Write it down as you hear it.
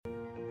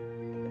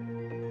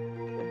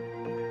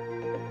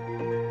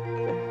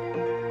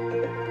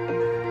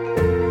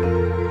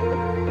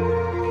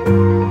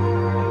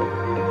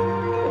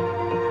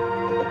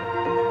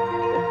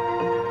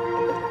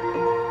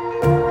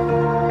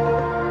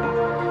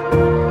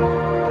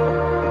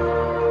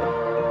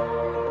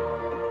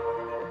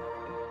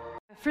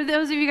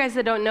those of you guys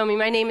that don't know me,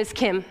 my name is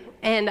Kim,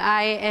 and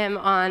I am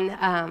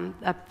on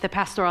the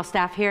pastoral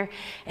staff here,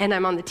 and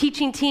I'm on the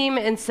teaching team,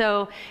 and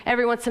so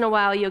every once in a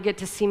while you'll get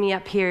to see me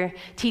up here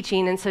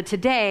teaching, and so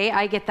today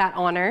I get that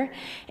honor.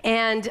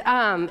 And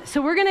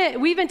so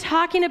we've been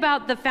talking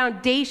about the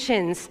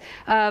foundations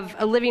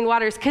of Living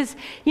Waters, because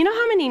you know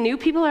how many new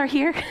people are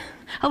here?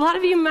 A lot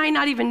of you might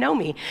not even know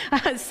me.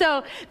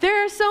 So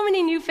there are so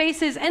many new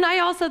faces, and I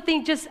also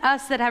think just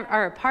us that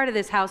are a part of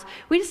this house,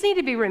 we just need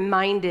to be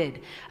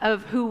reminded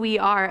of who we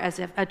are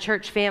as a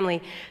church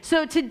family.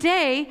 So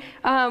today,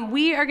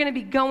 we are going to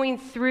be going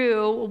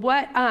through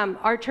what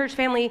our church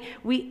family,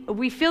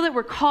 we feel that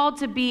we're called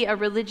to be a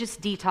religious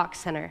detox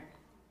center.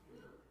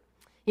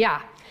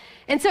 Yeah.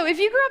 And so if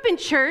you grew up in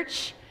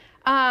church,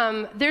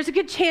 there's a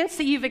good chance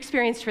that you've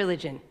experienced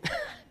religion.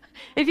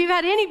 If you've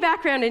had any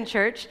background in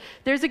church,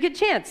 there's a good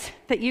chance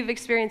that you've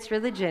experienced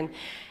religion.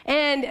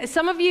 And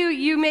some of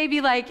you may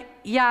be like,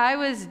 yeah, I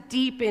was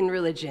deep in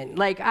religion.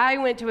 Like, I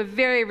went to a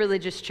very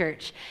religious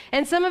church.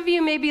 And some of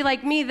you may be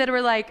like me that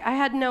were like, I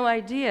had no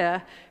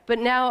idea. But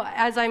now,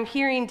 as I'm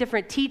hearing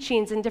different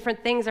teachings and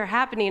different things are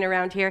happening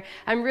around here,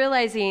 I'm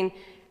realizing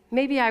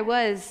maybe there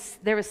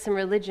was some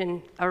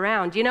religion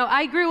around. You know,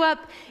 I grew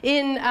up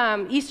in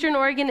Eastern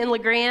Oregon in La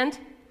Grande,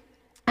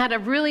 at a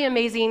really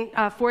amazing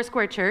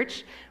Foursquare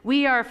church.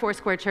 We are a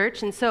Foursquare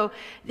church, and so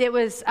it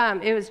was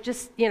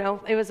just, you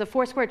know, it was a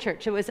Foursquare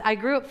church. I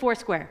grew up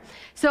Foursquare.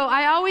 So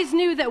I always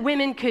knew that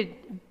women could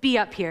be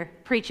up here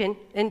preaching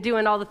and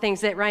doing all the things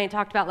that Ryan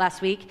talked about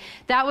last week.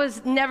 That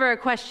was never a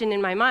question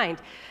in my mind.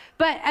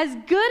 But as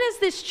good as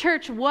this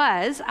church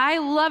was, I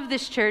love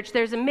this church.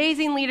 There's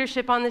amazing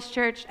leadership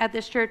at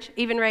this church,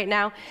 even right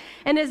now.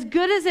 And as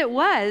good as it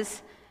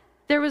was,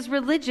 there was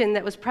religion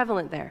that was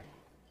prevalent there.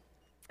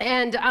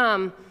 And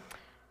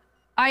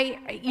I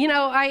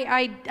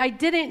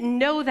didn't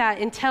know that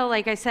until,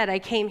 like I said, I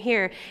came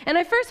here. And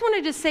I first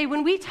wanted to say,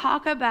 when we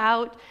talk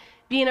about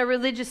being a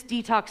religious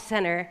detox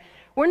center,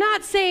 we're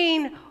not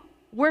saying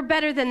we're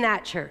better than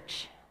that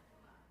church.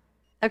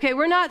 Okay,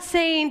 we're not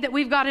saying that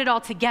we've got it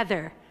all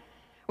together.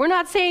 We're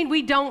not saying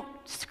we don't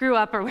screw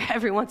up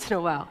every once in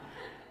a while,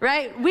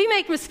 right? We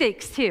make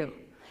mistakes too.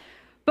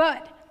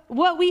 But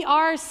what we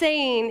are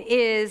saying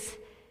is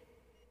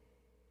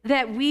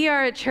that we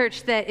are a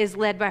church that is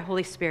led by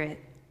Holy Spirit.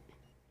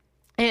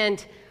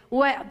 And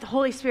what the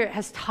Holy Spirit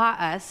has taught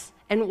us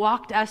and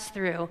walked us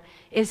through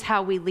is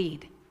how we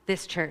lead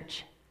this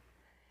church.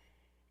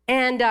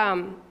 And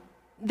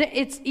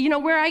it's, you know,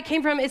 where I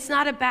came from, it's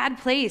not a bad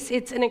place.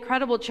 It's an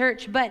incredible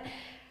church. But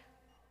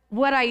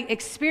what I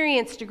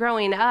experienced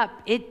growing up,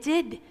 it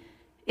did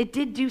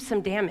do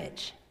some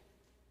damage.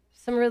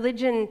 Some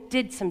religion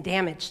did some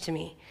damage to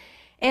me.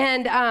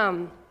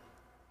 And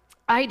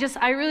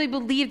I really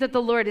believe that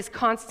the Lord is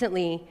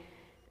constantly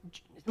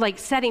like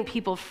setting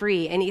people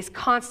free, and he's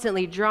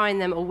constantly drawing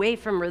them away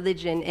from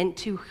religion and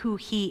to who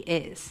he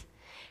is.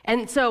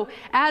 And so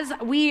as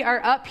we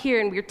are up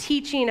here and we're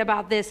teaching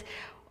about this,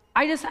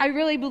 I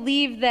really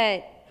believe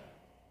that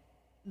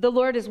the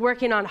Lord is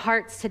working on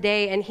hearts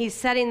today, and he's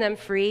setting them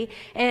free.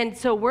 And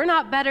so we're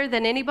not better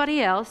than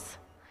anybody else,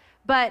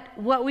 but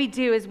what we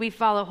do is we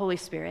follow Holy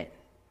Spirit.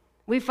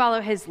 We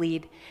follow his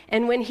lead.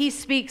 And when he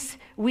speaks,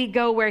 we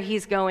go where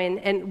he's going,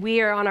 and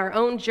we are on our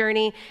own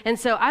journey. And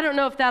so I don't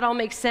know if that all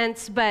makes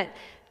sense, but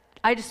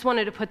I just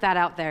wanted to put that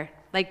out there.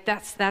 Like,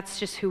 that's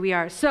just who we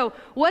are. So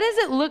what does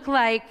it look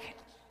like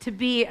to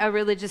be a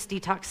religious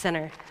detox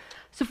center?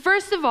 So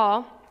first of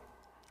all,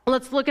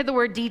 let's look at the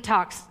word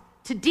detox.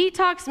 To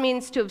detox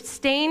means to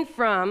abstain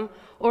from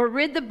or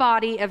rid the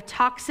body of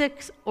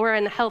toxic or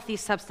unhealthy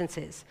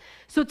substances.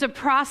 So it's a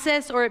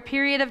process or a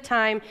period of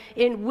time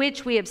in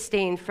which we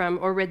abstain from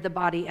or rid the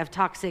body of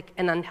toxic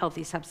and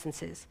unhealthy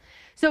substances.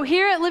 So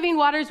here at Living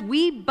Waters,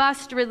 we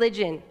bust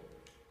religion.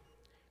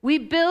 We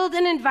build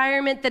an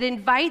environment that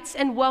invites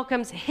and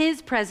welcomes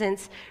his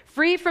presence,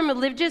 free from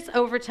religious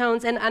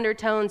overtones and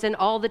undertones and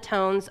all the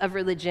tones of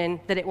religion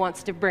that it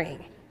wants to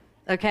bring,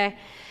 okay?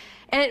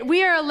 And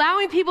we are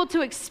allowing people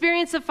to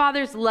experience the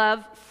Father's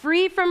love,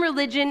 free from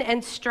religion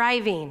and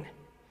striving,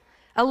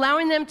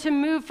 allowing them to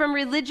move from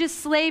religious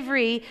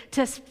slavery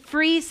to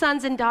free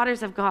sons and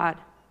daughters of God,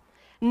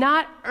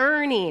 not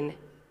earning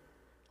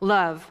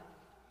love,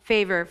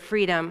 favor,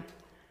 freedom,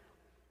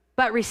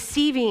 but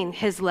receiving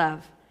his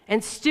love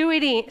and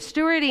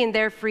stewarding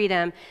their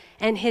freedom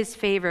and his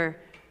favor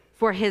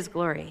for his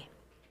glory.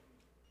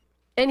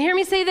 And hear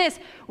me say this,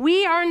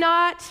 we are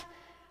not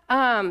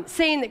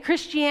saying that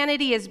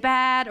Christianity is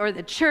bad or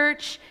the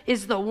church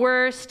is the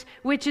worst,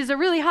 which is a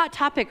really hot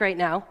topic right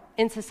now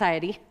in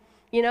society.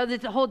 You know,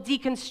 the whole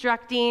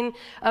deconstructing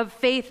of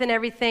faith and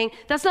everything.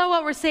 That's not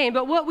what we're saying,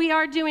 but what we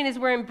are doing is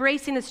we're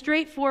embracing a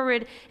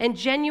straightforward and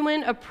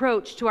genuine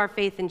approach to our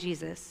faith in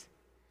Jesus.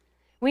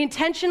 We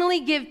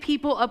intentionally give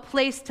people a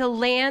place to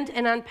land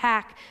and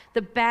unpack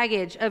the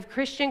baggage of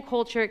Christian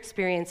culture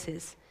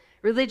experiences,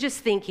 religious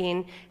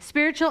thinking,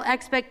 spiritual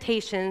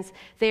expectations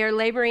they are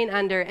laboring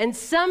under, and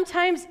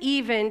sometimes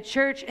even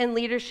church and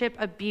leadership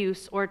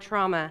abuse or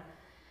trauma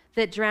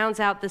that drowns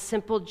out the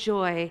simple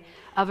joy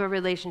of a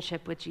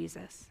relationship with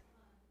Jesus.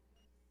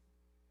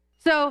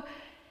 So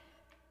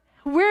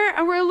we're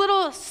a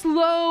little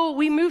slow.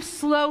 We move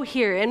slow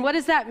here. And what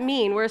does that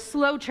mean? We're a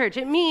slow church.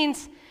 It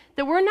means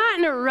that we're not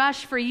in a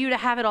rush for you to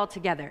have it all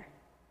together.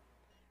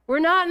 We're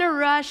not in a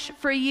rush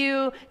for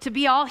you to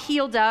be all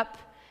healed up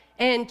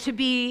and to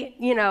be,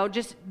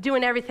 just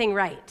doing everything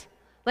right.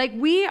 Like,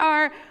 we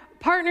are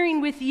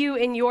partnering with you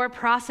in your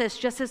process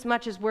just as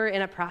much as we're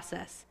in a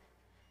process.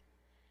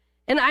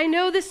 And I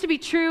know this to be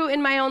true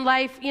in my own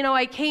life.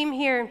 I came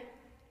here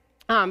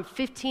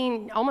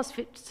 16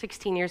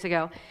 years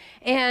ago,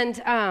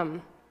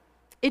 and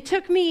it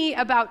took me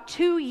about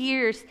 2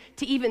 years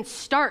to even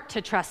start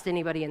to trust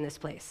anybody in this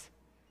place.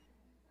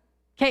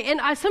 Okay,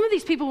 and some of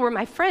these people were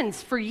my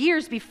friends for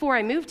years before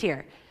I moved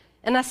here,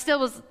 and I still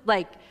was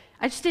like,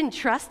 I just didn't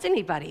trust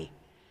anybody.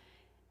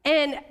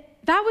 And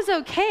that was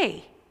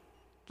okay.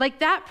 Like,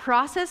 that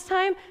process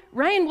time,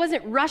 Ryan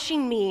wasn't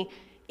rushing me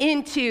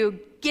into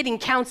getting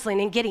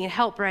counseling and getting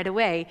help right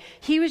away.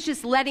 He was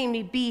just letting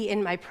me be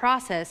in my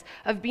process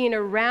of being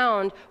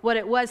around what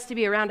it was to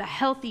be around a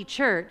healthy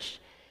church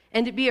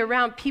and to be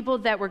around people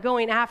that were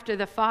going after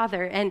the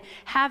Father and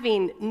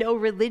having no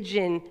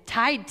religion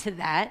tied to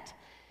that.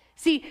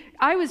 See,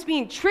 I was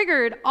being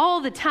triggered all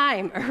the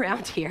time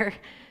around here,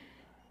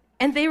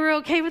 and they were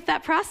okay with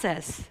that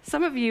process.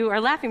 Some of you are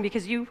laughing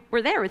because you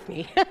were there with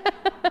me,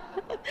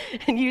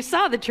 and you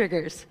saw the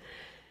triggers.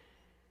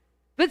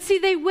 But see,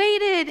 they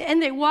waited,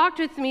 and they walked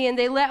with me, and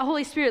they let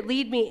Holy Spirit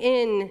lead me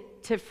in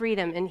to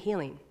freedom and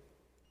healing.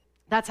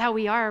 That's how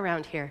we are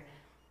around here.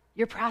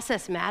 Your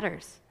process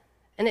matters,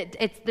 and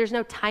there's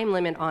no time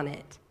limit on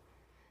it.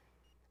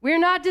 We're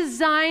not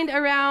designed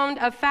around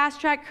a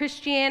fast-track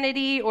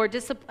Christianity or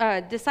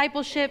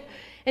discipleship.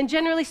 And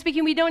generally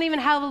speaking, we don't even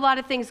have a lot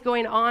of things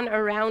going on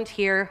around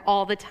here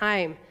all the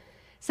time.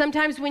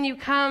 Sometimes when you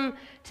come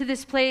to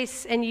this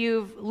place and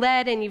you've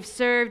led and you've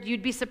served,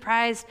 you'd be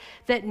surprised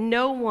that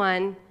no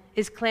one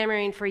is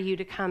clamoring for you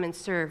to come and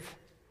serve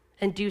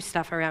and do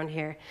stuff around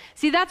here.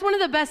 See, that's one of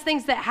the best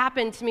things that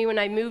happened to me when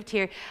I moved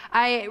here.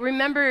 I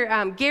remember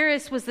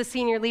Garris was the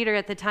senior leader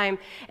at the time,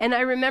 and I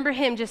remember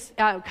him just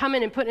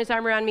coming and putting his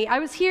arm around me. I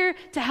was here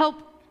to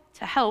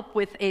help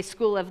with a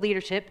school of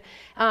leadership.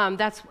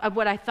 That's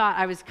what I thought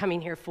I was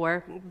coming here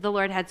for. The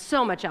Lord had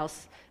so much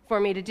else for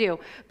me to do.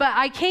 But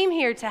I came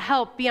here to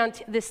help be on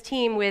this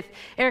team with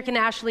Eric and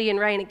Ashley and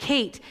Ryan and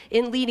Kate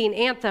in leading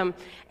Anthem.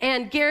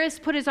 And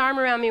Garris put his arm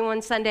around me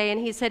one Sunday,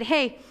 and he said,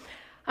 "Hey,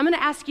 I'm going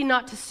to ask you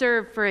not to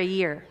serve for a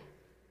year."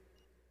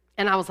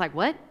 And I was like,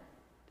 "What?"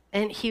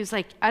 And he was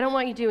like, "I don't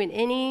want you doing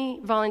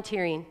any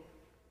volunteering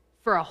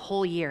for a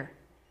whole year."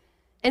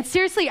 And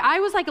seriously, I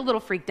was like a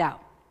little freaked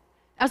out.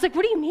 I was like,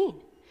 "What do you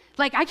mean?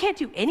 Like, I can't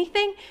do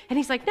anything?" And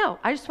he's like, "No,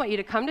 I just want you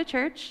to come to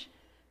church,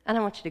 and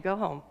I want you to go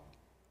home.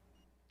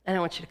 And I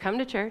want you to come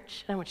to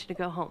church, and I want you to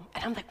go home."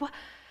 And I'm like, "What?"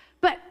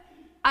 But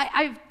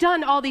I've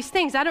done all these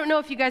things. I don't know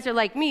if you guys are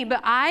like me,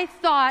 but I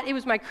thought it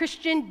was my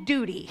Christian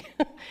duty.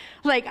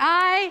 Like,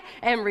 I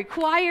am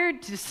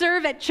required to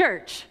serve at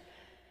church.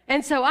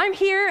 And so I'm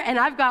here, and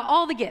I've got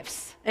all the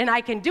gifts, and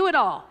I can do it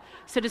all.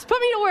 So just put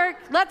me to work.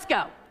 Let's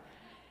go.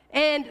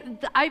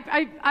 And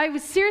I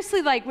was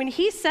seriously like, when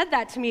he said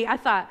that to me, I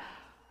thought,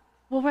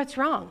 well, what's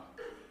wrong?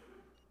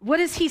 What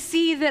does he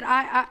see that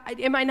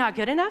am I not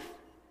good enough?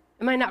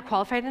 Am I not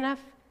qualified enough?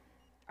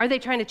 Are they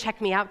trying to check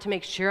me out to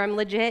make sure I'm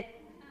legit?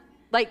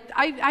 Like,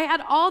 I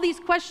had all these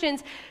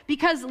questions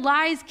because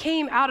lies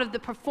came out of the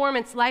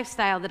performance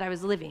lifestyle that I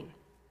was living.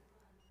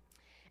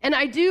 And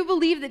I do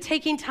believe that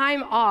taking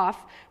time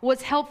off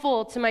was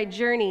helpful to my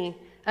journey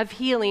of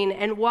healing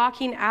and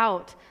walking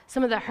out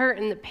some of the hurt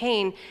and the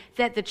pain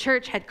that the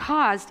church had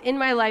caused in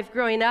my life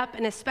growing up,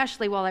 and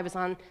especially while I was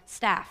on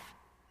staff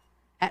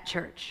at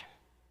church.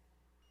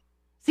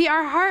 See,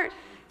 our heart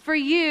for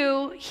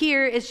you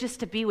here is just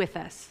to be with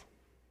us.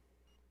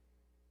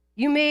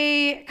 You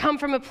may come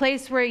from a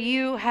place where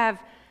you have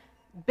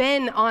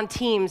been on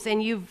teams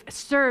and you've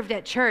served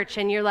at church,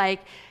 and you're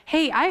like,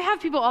 "Hey, I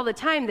have people all the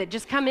time that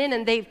just come in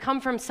and they've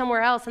come from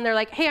somewhere else, and they're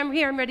like, 'Hey, I'm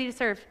here, I'm ready to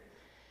serve.'"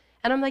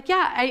 And I'm like,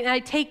 "Yeah," I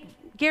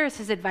take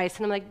Garris's advice,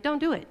 and I'm like, "Don't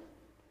do it.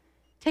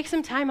 Take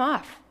some time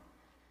off."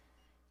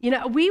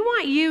 We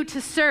want you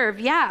to serve,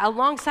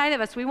 alongside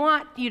of us. We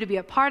want you to be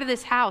a part of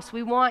this house.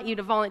 We want you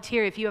to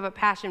volunteer if you have a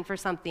passion for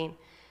something.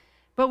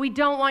 But we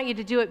don't want you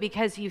to do it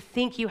because you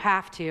think you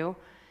have to,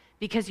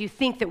 because you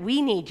think that we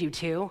need you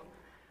to,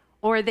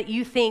 or that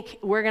you think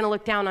we're going to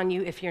look down on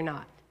you if you're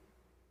not.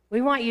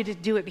 We want you to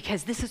do it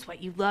because this is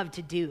what you love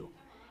to do,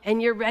 and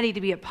you're ready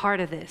to be a part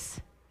of this.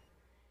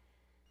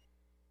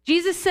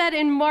 Jesus said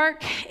in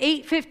Mark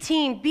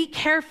 8:15, "Be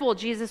careful,"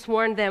 Jesus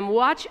warned them,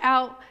 "watch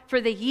out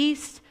for the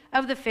yeast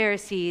of the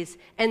Pharisees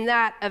and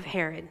that of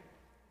Herod."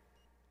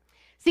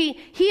 See,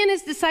 he and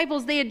his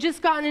disciples, they had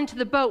just gotten into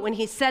the boat when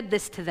he said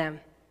this to them.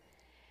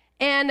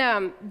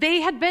 And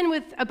they had been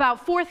with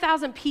about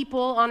 4,000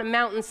 people on a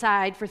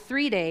mountainside for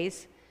 3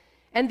 days.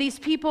 And these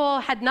people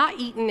had not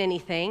eaten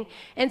anything.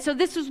 And so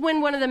this was when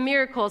one of the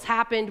miracles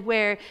happened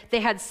where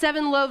they had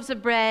 7 loaves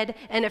of bread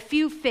and a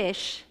few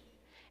fish.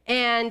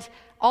 And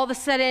all of a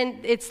sudden,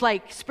 it's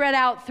like spread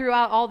out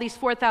throughout all these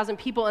 4,000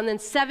 people. And then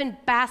 7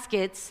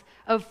 baskets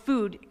of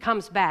food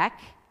comes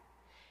back.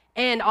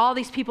 And all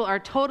these people are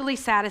totally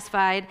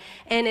satisfied.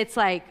 And it's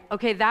like,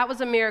 okay, that was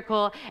a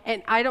miracle.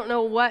 And I don't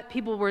know what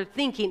people were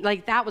thinking.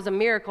 Like, that was a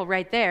miracle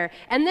right there.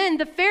 And then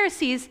the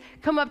Pharisees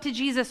come up to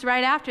Jesus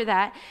right after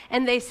that.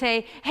 And they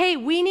say, hey,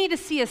 we need to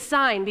see a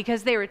sign,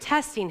 because they were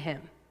testing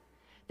him.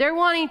 They're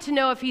wanting to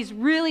know if he's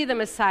really the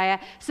Messiah.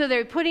 So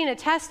they're putting a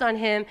test on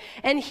him.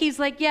 And he's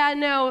like, yeah,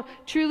 no,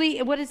 truly.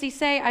 What does he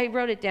say? I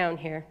wrote it down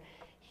here.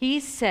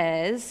 He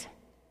says,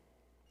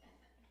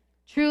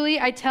 truly,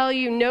 I tell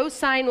you, no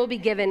sign will be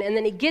given. And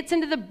then he gets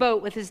into the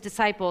boat with his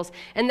disciples.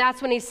 And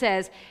that's when he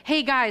says,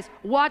 hey, guys,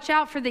 watch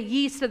out for the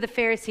yeast of the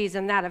Pharisees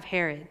and that of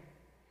Herod.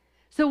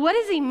 So what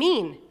does he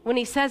mean when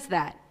he says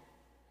that?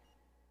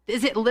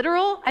 Is it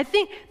literal? I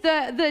think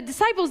the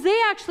disciples, they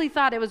actually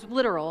thought it was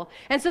literal.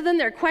 And so then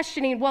they're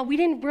questioning, well, we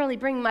didn't really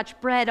bring much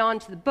bread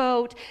onto the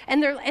boat.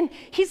 And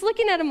he's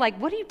looking at them like,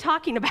 what are you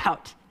talking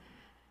about?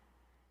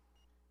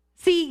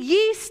 See,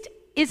 yeast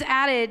is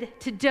added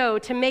to dough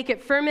to make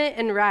it ferment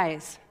and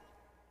rise.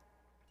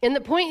 And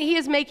the point he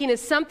is making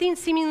is something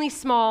seemingly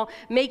small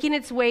making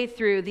its way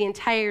through the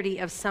entirety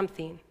of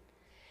something.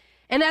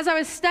 And as I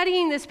was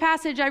studying this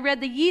passage, I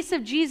read the yeast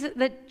of Jesus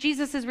that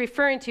Jesus is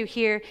referring to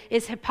here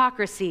is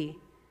hypocrisy.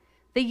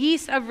 The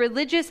yeast of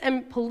religious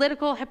and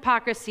political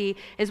hypocrisy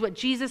is what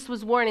Jesus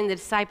was warning the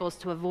disciples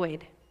to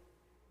avoid.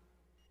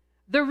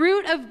 The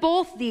root of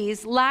both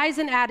these lies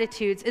and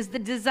attitudes is the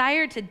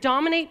desire to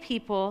dominate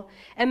people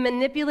and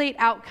manipulate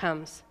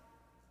outcomes,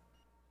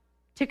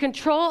 to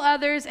control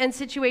others and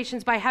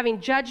situations by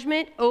having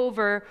judgment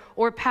over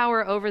or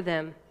power over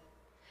them.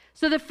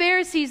 So the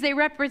Pharisees, they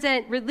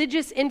represent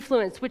religious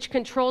influence, which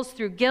controls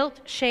through guilt,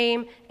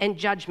 shame, and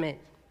judgment.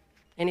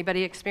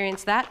 Anybody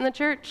experience that in the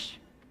church?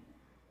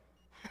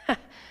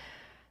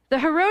 The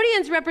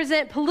Herodians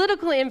represent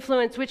political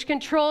influence, which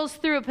controls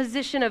through a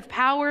position of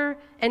power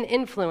and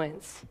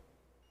influence.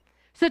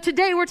 So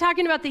today we're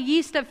talking about the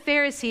yeast of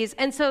Pharisees.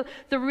 And so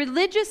the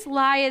religious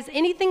lie is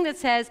anything that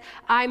says,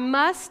 I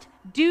must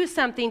do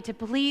something to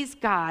please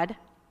God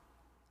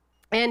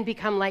and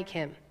become like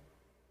him.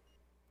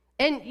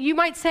 And you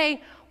might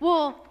say,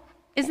 well,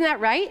 isn't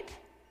that right?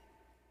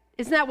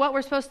 Isn't that what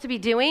we're supposed to be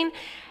doing?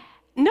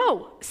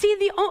 No.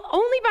 See,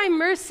 only by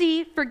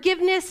mercy,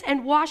 forgiveness,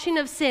 and washing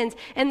of sins,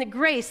 and the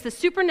grace, the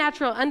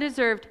supernatural,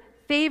 undeserved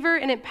favor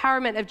and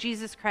empowerment of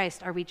Jesus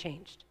Christ are we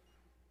changed.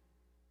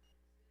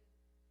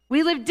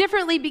 We live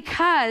differently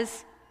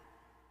because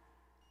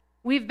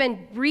we've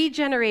been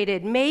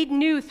regenerated, made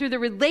new through the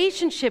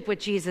relationship with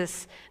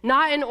Jesus,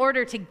 not in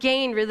order to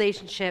gain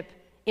relationship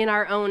in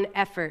our own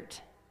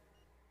effort.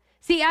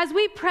 See, as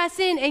we press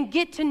in and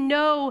get to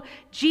know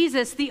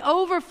Jesus, the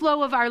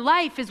overflow of our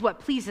life is what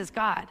pleases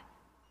God.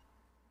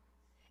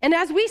 And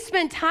as we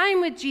spend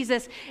time with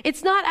Jesus,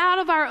 it's not out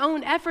of our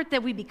own effort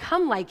that we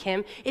become like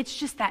him. It's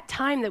just that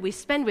time that we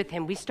spend with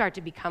him, we start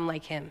to become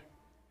like him.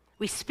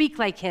 We speak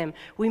like him.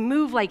 We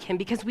move like him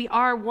because we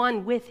are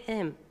one with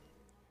him.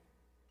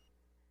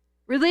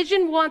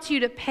 Religion wants you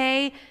to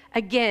pay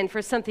again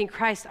for something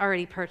Christ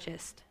already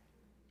purchased.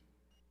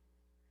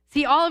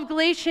 See, all of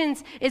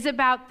Galatians is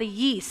about the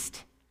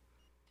yeast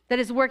that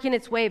is working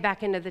its way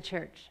back into the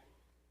church.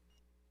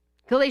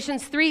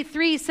 Galatians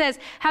 3:3 says,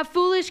 how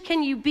foolish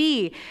can you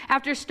be?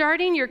 After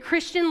starting your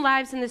Christian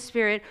lives in the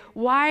Spirit,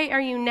 why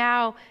are you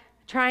now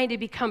trying to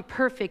become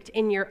perfect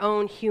in your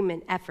own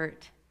human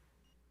effort?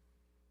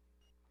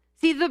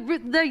 See,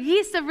 the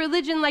yeast of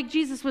religion, like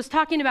Jesus was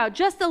talking about,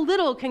 just a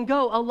little can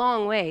go a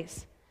long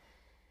ways.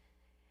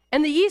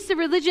 And the yeast of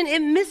religion,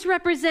 it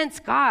misrepresents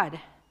God.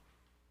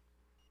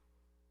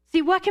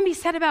 See, what can be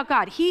said about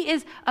God? He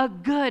is a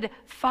good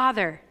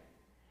father.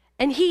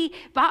 And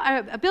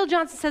Bill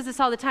Johnson says this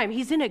all the time,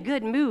 he's in a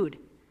good mood.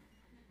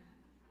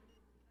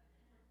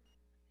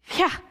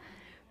 Yeah,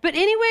 but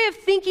any way of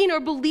thinking or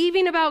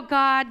believing about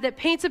God that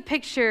paints a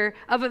picture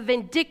of a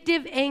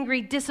vindictive,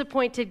 angry,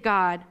 disappointed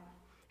God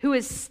who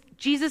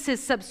Jesus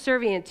is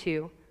subservient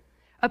to,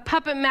 a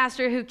puppet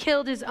master who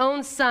killed his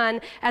own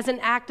son as an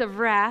act of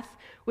wrath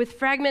with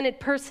fragmented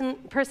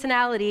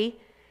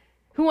personality,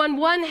 who on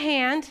one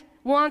hand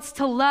wants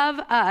to love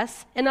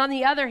us, and on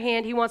the other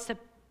hand, he wants to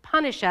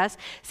punish us.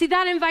 See,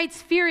 that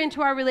invites fear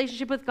into our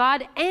relationship with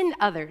God and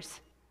others.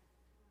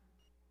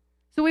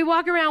 So we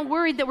walk around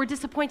worried that we're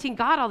disappointing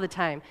God all the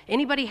time.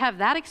 Anybody have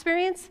that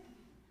experience?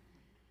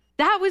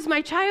 That was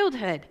my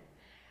childhood.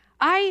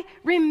 I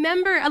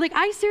remember,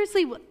 I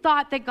seriously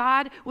thought that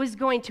God was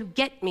going to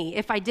get me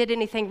if I did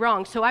anything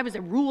wrong, so I was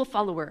a rule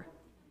follower.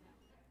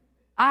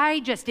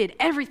 I just did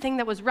everything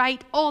that was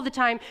right all the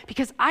time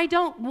because I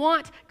don't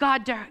want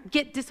God to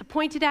get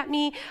disappointed at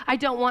me. I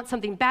don't want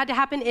something bad to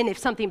happen. And if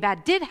something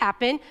bad did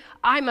happen,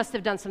 I must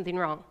have done something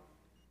wrong.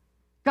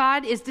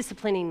 God is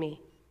disciplining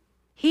me.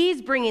 He's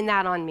bringing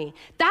that on me.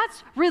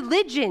 That's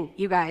religion,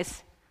 you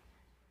guys.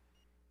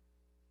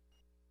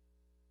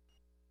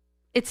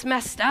 It's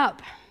messed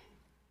up.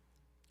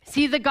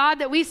 See, the God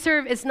that we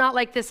serve is not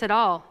like this at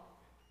all.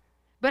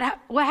 But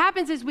what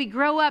happens is we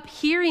grow up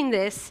hearing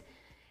this,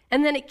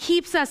 and then it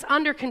keeps us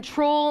under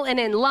control and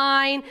in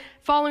line,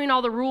 following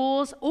all the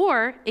rules,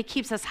 or it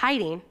keeps us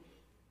hiding.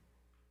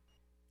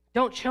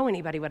 Don't show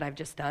anybody what I've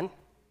just done.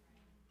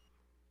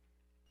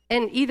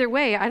 And either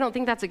way, I don't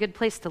think that's a good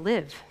place to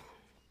live.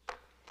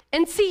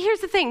 And see, here's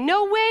the thing.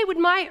 No way would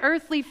my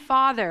earthly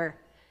father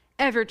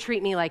ever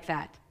treat me like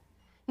that.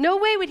 No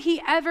way would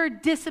he ever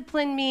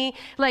discipline me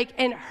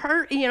and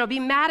hurt, be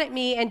mad at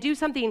me and do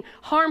something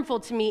harmful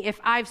to me if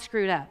I've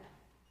screwed up.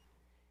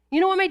 You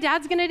know what my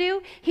dad's gonna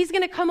do? He's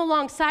gonna come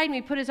alongside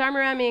me, put his arm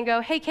around me and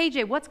go, hey,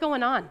 KJ, what's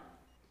going on?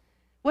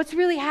 What's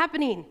really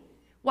happening?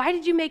 Why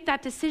did you make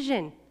that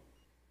decision?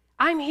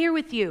 I'm here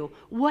with you.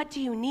 What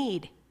do you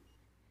need?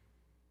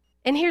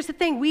 And here's the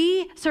thing.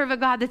 We serve a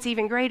God that's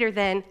even greater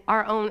than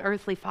our own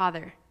earthly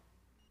father.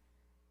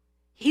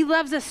 He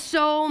loves us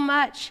so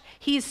much.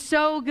 He's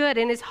so good,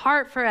 and his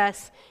heart for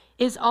us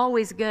is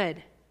always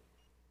good.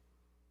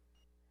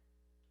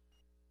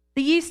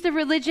 The yeast of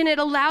religion, it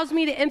allows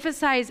me to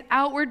emphasize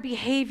outward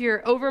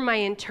behavior over my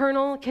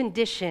internal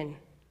condition.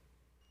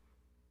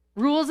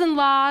 Rules and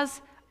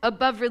laws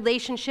above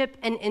relationship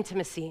and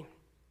intimacy.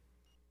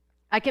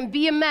 I can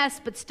be a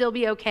mess, but still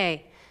be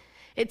okay.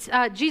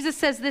 Jesus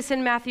says this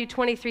in Matthew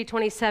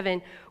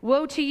 23:27.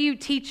 Woe to you,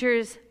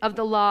 teachers of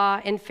the law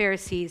and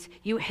Pharisees,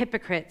 you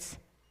hypocrites.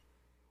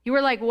 You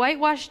are like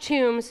whitewashed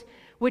tombs,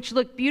 which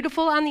look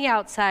beautiful on the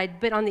outside,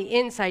 but on the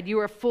inside you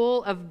are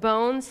full of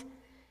bones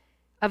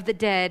of the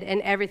dead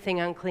and everything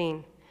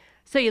unclean.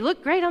 So you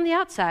look great on the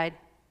outside,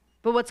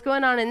 but what's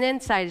going on the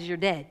inside is you're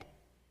dead.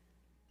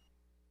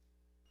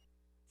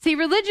 See,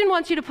 religion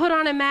wants you to put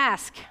on a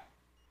mask.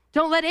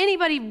 Don't let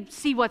anybody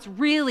see what's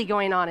really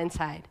going on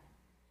inside.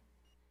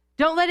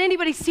 Don't let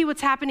anybody see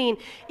what's happening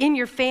in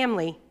your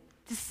family.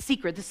 This is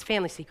secret. This is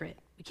family secret.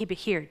 We keep it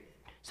here.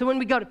 So when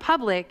we go to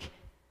public,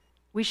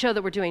 we show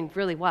that we're doing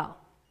really well.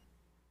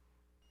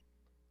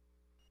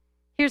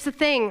 Here's the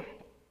thing.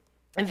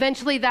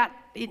 Eventually that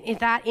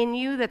in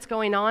you that's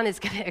going on is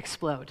going to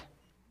explode.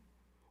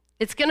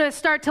 It's going to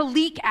start to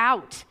leak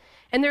out.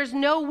 And there's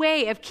no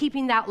way of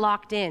keeping that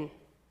locked in.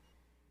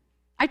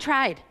 I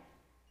tried.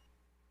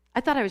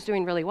 I thought I was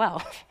doing really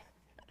well.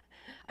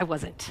 I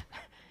wasn't.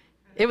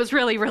 It was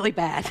really, really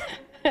bad.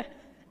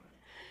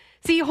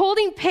 See,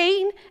 holding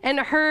pain and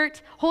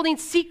hurt, holding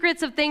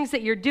secrets of things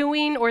that you're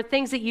doing or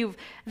things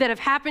that have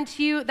happened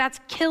to you, that's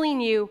killing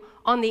you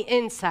on the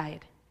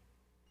inside.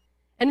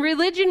 And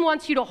religion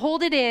wants you to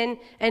hold it in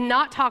and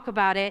not talk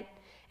about it,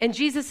 and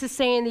Jesus is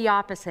saying the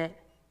opposite.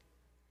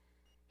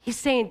 He's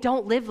saying,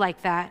 don't live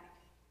like that.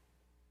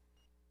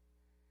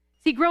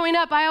 See, growing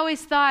up, I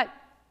always thought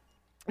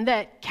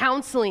that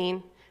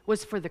counseling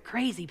was for the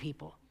crazy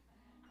people.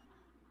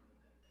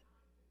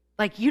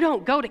 Like, you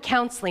don't go to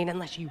counseling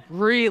unless you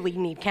really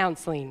need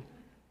counseling.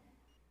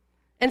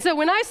 And so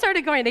when I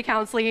started going to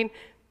counseling,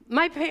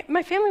 my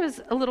family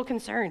was a little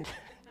concerned.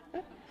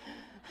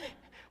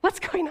 What's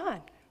going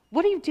on?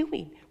 What are you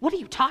doing? What are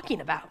you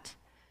talking about?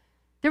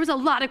 There was a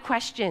lot of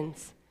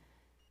questions.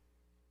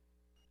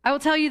 I will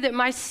tell you that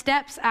my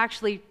steps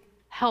actually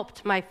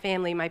helped my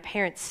family, my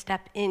parents,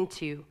 step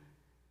into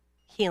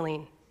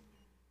healing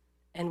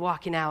and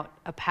walking out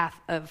a path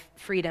of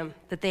freedom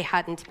that they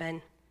hadn't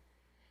been.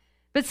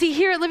 But see,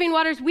 here at Living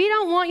Waters, we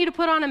don't want you to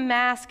put on a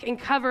mask and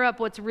cover up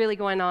what's really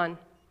going on.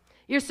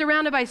 You're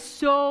surrounded by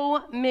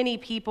so many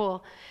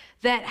people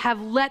that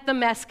have let the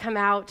mess come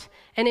out.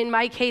 And in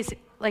my case,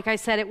 like I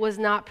said, it was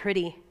not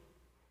pretty.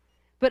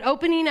 But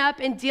opening up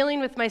and dealing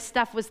with my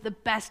stuff was the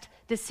best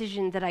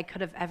decision that I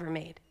could have ever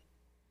made.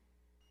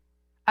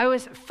 I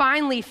was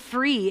finally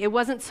free. It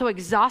wasn't so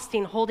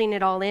exhausting holding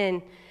it all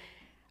in.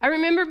 I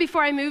remember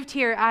before I moved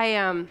here,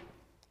 I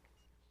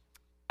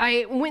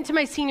went to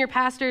my senior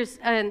pastors,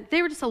 and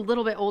they were just a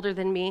little bit older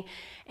than me,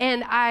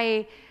 and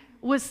I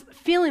was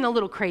feeling a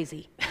little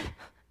crazy.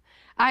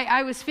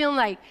 I was feeling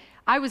like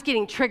I was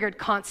getting triggered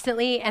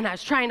constantly, and I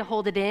was trying to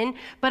hold it in,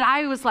 but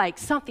I was like,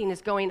 something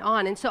is going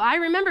on. And so I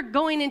remember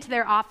going into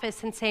their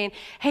office and saying,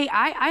 hey,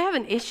 I have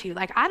an issue.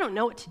 Like, I don't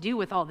know what to do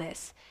with all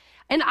this.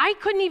 And I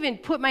couldn't even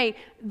put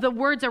the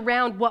words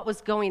around what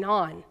was going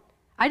on.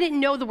 I didn't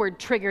know the word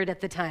triggered at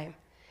the time.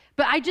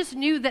 But I just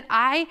knew that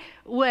I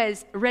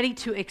was ready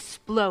to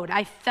explode.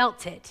 I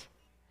felt it.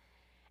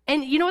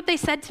 And you know what they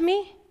said to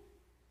me?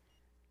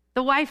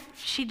 The wife,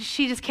 she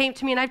just came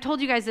to me, and I've told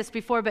you guys this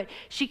before, but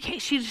she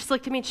just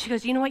looked at me and she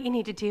goes, you know what you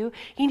need to do?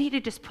 You need to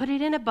just put it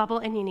in a bubble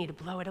and you need to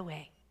blow it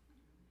away.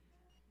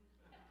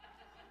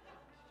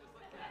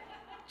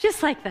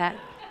 Just like that.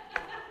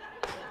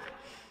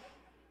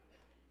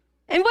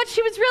 And what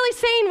she was really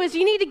saying was,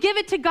 you need to give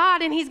it to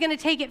God and he's going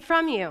to take it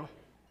from you.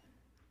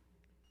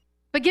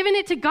 But giving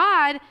it to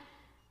God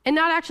and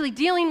not actually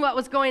dealing what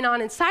was going on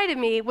inside of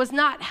me was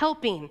not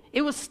helping.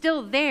 It was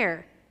still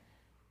there.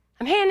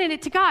 I'm handing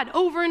it to God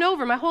over and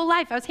over. My whole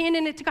life, I was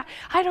handing it to God.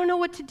 I don't know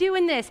what to do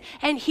in this.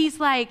 And he's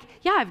like,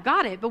 yeah, I've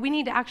got it, but we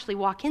need to actually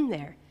walk in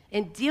there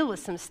and deal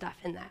with some stuff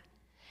in that.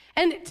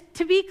 And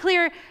to be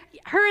clear,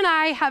 her and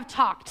I have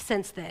talked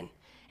since then,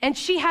 and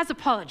she has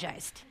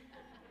apologized.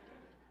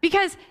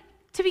 Because,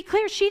 to be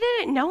clear, she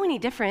didn't know any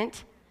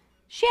different.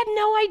 She had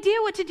no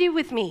idea what to do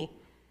with me.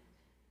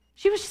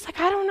 She was just like,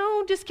 I don't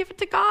know, just give it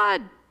to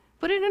God.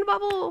 Put it in a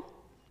bubble.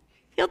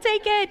 He'll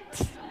take it.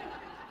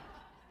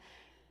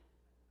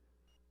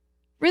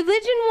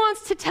 Religion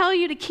wants to tell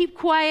you to keep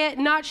quiet,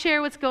 not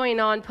share what's going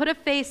on, put a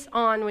face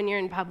on when you're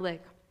in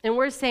public. And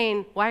we're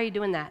saying, why are you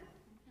doing that?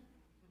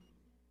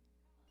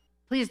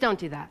 Please don't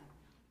do that.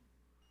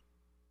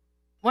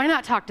 Why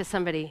not talk to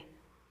somebody?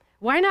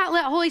 Why not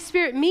let Holy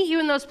Spirit meet you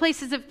in those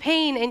places of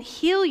pain and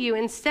heal you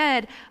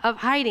instead of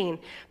hiding?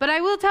 But I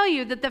will tell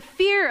you that the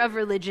fear of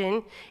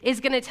religion is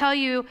going to tell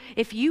you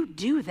if you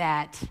do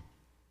that,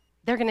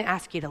 they're going to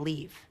ask you to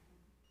leave.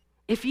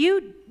 If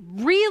you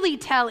really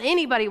tell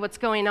anybody what's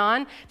going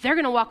on, they're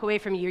going to walk away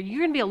from you. You're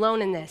going to be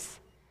alone in this.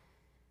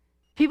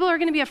 People are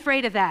going to be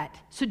afraid of that.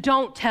 So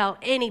don't tell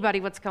anybody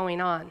what's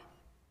going on.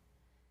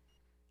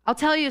 I'll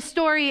tell you a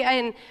story,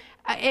 and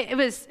it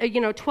was,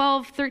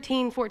 12,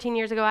 13, 14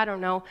 years ago, I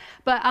don't know.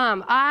 But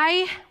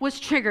I was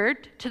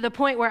triggered to the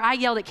point where I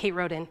yelled at Kate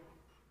Roden.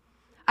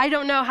 I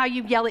don't know how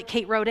you yell at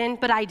Kate Roden,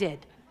 but I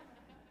did.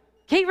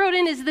 Kate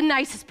Roden is the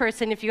nicest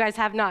person, if you guys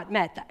have not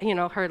met,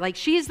 her. Like,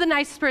 she's the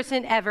nicest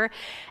person ever.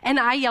 And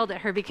I yelled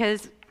at her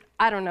because,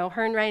 I don't know,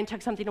 her and Ryan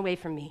took something away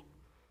from me.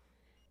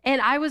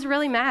 And I was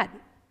really mad.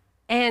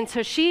 And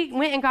so she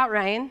went and got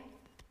Ryan.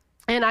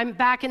 And I'm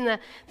back in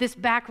this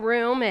back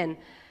room, and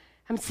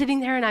I'm sitting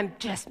there, and I'm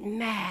just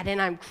mad,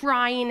 and I'm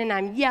crying, and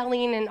I'm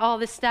yelling, and all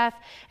this stuff.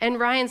 And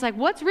Ryan's like,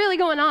 what's really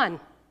going on?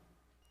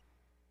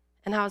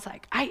 And I was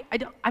like,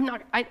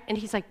 and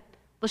he's like,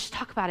 let's just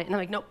talk about it. And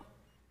I'm like, nope.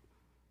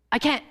 I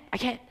can't.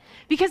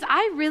 Because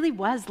I really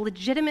was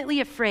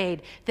legitimately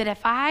afraid that if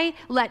I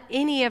let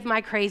any of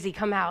my crazy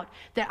come out,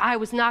 that I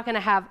was not going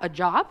to have a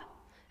job,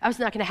 I was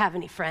not going to have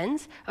any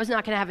friends, I was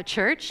not going to have a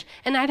church,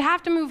 and I'd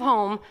have to move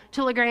home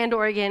to La Grande,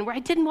 Oregon, where I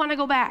didn't want to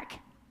go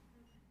back.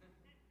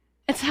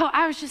 And so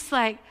I was just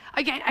like,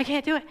 I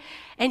can't do it.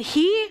 And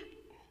he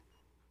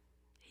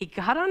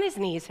got on his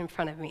knees in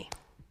front of me,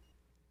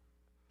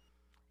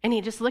 and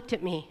he just looked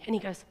at me, and he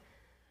goes,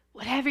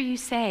 whatever you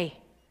say,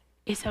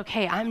 it's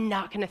okay. I'm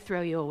not going to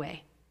throw you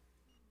away.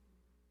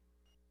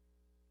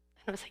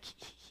 And I was like,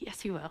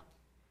 yes, you will.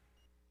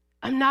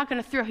 I'm not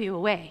going to throw you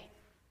away.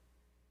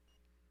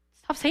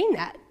 Stop saying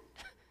that.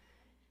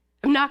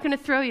 I'm not going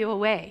to throw you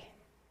away.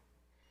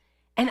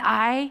 And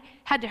I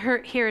had to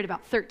hear it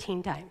about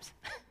 13 times.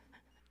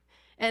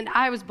 And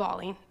I was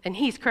bawling, and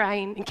he's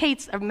crying, and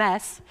Kate's a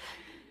mess.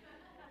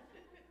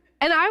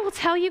 And I will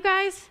tell you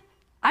guys,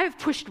 I have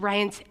pushed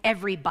Ryan's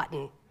every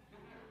button.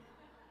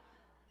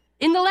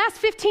 In the last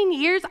 15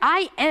 years,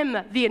 I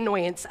am the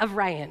annoyance of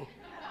Ryan.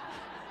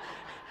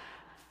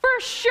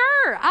 For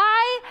sure,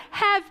 I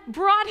have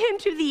brought him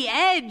to the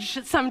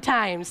edge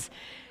sometimes.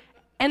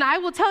 And I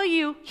will tell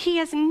you, he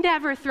has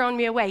never thrown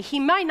me away. He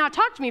might not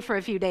talk to me for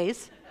a few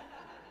days.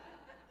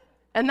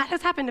 And that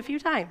has happened a few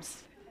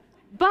times.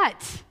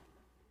 But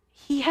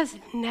he has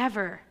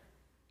never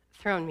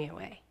thrown me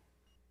away.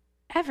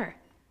 Ever.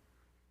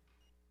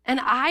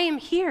 And I am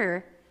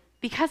here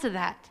because of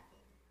that.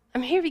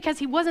 I'm here because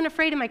he wasn't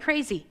afraid of my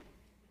crazy.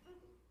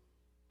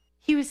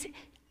 He was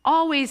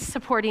always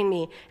supporting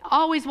me,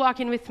 always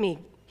walking with me.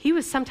 He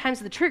was sometimes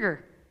the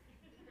trigger.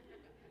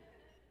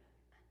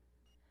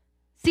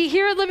 See,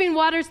 here at Living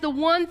Waters, the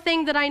one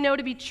thing that I know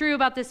to be true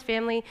about this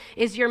family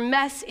is your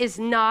mess is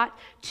not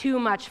too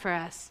much for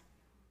us.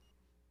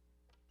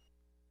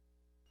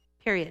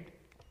 Period.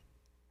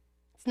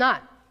 It's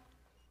not.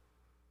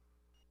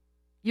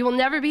 You will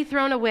never be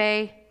thrown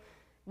away.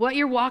 What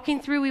you're walking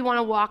through, we want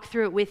to walk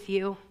through it with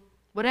you.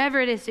 Whatever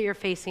it is that you're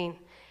facing.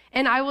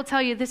 And I will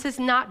tell you, this is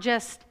not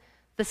just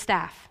the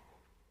staff.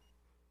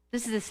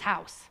 This is this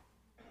house.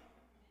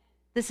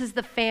 This is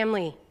the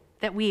family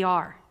that we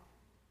are.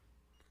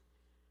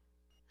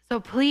 So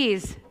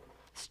please,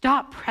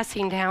 stop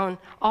pressing down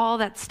all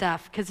that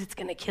stuff because it's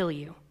going to kill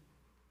you.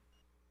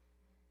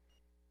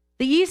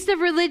 The yeast of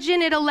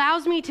religion, it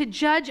allows me to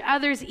judge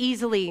others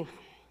easily.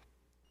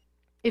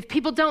 If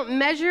people don't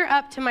measure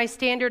up to my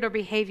standard or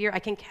behavior, I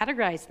can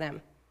categorize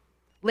them,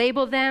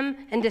 label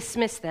them, and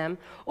dismiss them.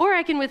 Or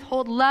I can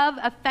withhold love,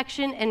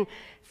 affection, and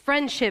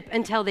friendship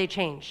until they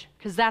change,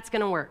 because that's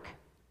going to work.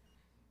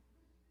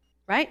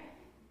 Right?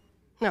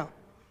 No.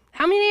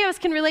 How many of us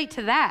can relate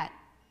to that?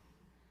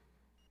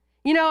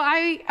 You know,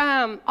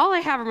 all I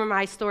have are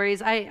my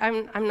stories.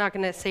 I'm not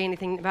going to say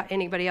anything about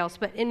anybody else,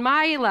 but in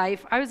my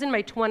life, I was in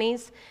my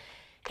 20s,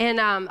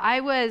 and I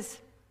was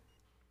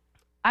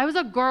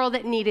a girl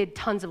that needed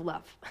tons of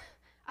love.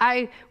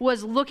 I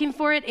was looking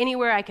for it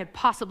anywhere I could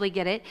possibly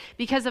get it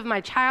because of my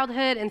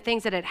childhood and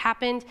things that had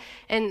happened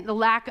and the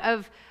lack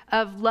of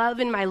love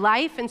in my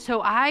life. And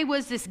so I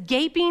was this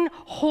gaping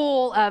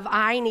hole of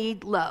I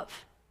need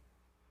love.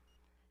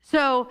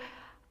 So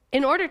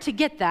in order to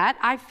get that,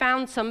 I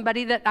found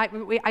somebody that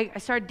I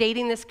started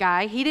dating this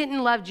guy. He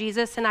didn't love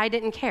Jesus, and I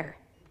didn't care.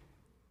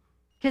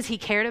 because he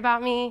cared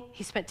about me,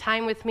 he spent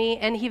time with me,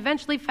 and he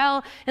eventually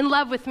fell in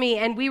love with me,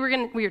 and we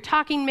were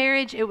talking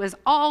marriage. It was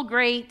all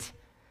great.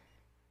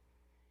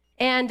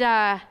 And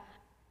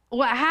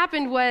what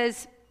happened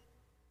was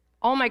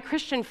all my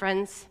Christian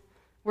friends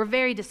were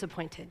very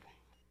disappointed.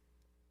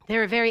 They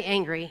were very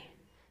angry.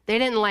 They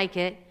didn't like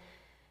it.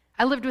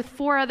 I lived with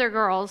 4 other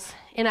girls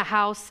in a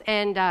house,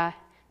 and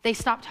they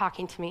stopped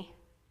talking to me.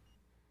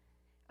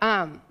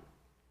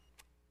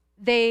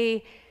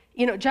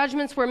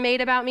 Judgments were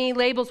made about me,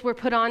 labels were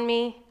put on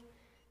me.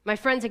 My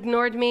friends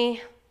ignored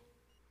me.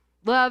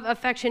 Love,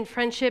 affection,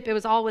 friendship, it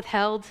was all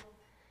withheld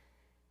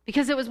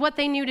because it was what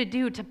they knew to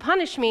do to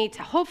punish me,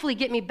 to hopefully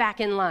get me back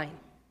in line.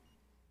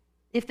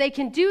 If they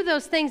can do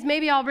those things,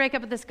 maybe I'll break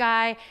up with this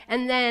guy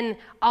and then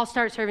I'll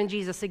start serving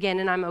Jesus again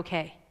and I'm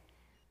okay.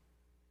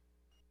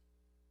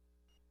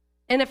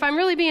 And if I'm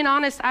really being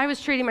honest, I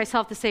was treating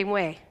myself the same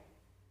way.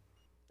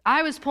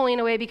 I was pulling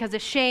away because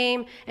of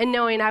shame and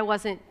knowing I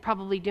wasn't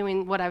probably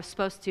doing what I was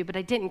supposed to, but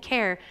I didn't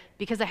care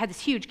because I had this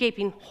huge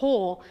gaping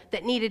hole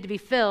that needed to be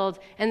filled,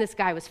 and this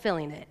guy was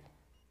filling it.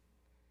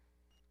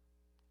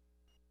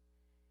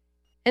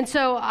 And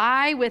so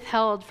I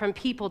withheld from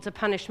people to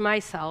punish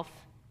myself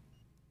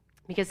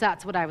because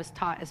that's what I was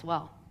taught as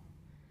well.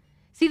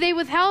 See, they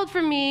withheld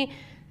from me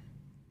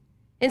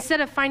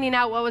instead of finding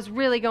out what was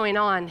really going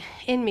on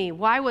in me.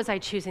 Why was I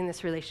choosing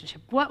this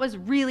relationship? What was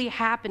really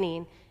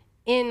happening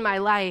in my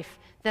life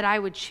that I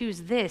would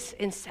choose this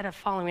instead of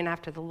following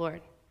after the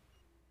Lord?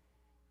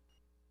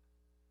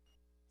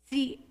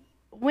 See,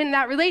 when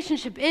that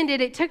relationship ended,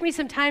 it took me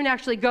some time to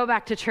actually go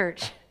back to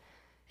church.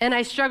 And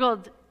I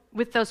struggled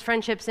with those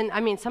friendships.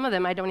 And some of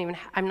them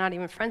I'm not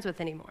even friends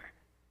with anymore.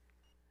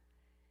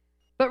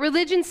 But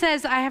religion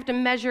says I have to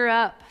measure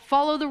up,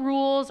 follow the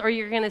rules, or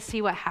you're going to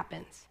see what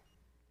happens.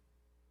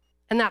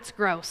 And that's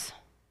gross.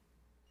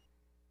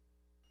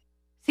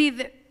 See,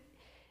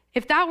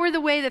 if that were the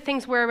way that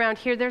things were around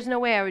here, there's no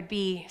way I would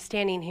be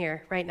standing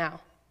here right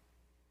now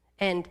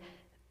and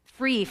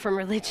free from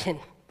religion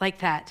like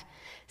that.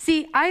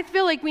 See, I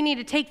feel like we need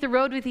to take the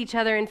road with each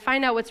other and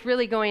find out what's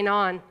really going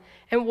on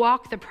and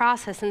walk the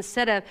process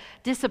instead of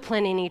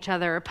disciplining each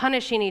other or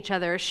punishing each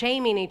other or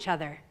shaming each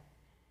other.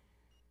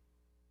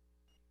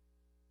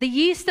 The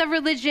yeast of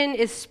religion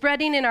is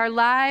spreading in our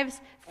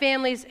lives,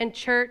 families, and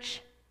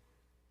church,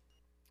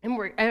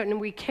 and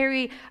we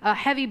carry a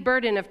heavy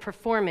burden of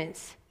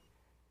performance.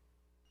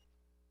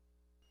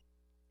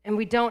 And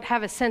we don't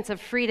have a sense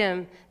of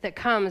freedom that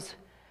comes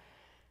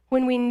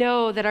when we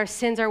know that our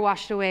sins are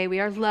washed away. We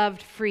are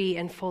loved, free,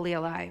 and fully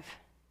alive.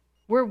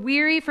 We're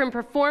weary from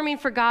performing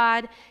for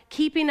God,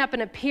 keeping up an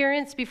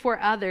appearance before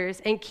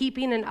others, and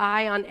keeping an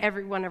eye on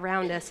everyone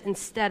around us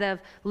instead of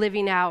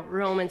living out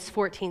Romans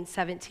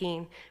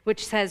 14:17,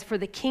 which says, "For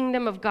the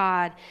kingdom of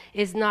God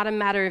is not a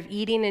matter of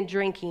eating and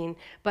drinking,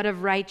 but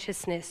of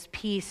righteousness,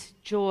 peace,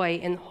 joy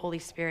in the Holy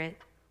Spirit."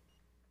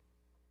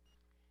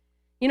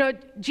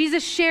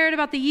 Jesus shared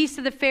about the yeast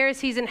of the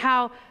Pharisees and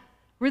how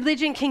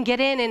religion can get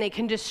in and it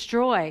can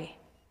destroy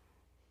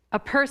a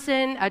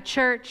person, a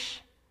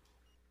church,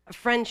 a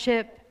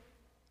friendship.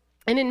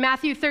 And in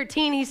Matthew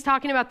 13, he's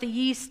talking about the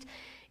yeast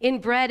in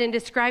bread and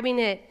describing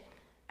it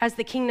as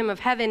the kingdom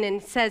of heaven,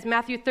 and says,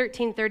 Matthew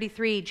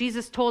 13:33,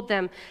 Jesus told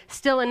them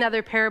still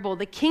another parable.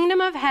 "The kingdom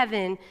of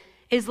heaven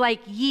is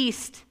like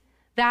yeast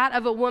that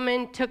a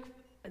woman took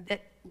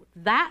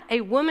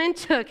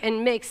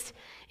and mixed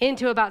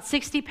into about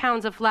 60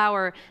 pounds of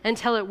flour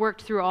until it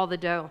worked through all the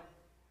dough."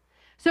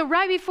 So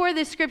right before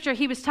this scripture,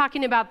 he was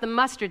talking about the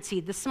mustard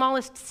seed, the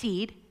smallest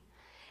seed,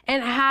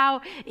 and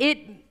how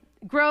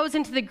it grows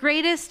into the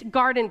greatest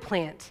garden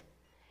plant.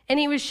 And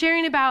he was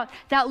sharing about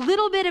that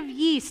little bit of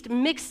yeast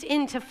mixed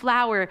into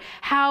flour,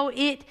 how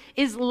it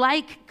is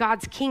like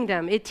God's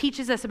kingdom. It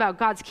teaches us about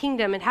God's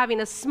kingdom and having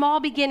a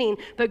small beginning,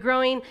 but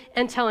growing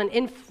until an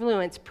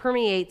influence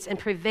permeates and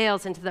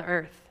prevails into the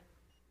earth.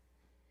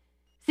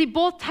 See,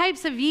 both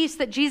types of yeast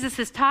that Jesus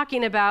is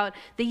talking about,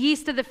 the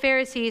yeast of the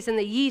Pharisees and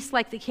the yeast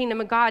like the kingdom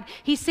of God,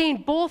 he's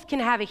saying both can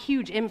have a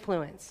huge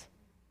influence.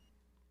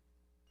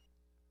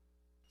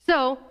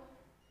 So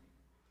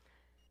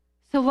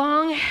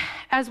long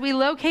as we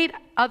locate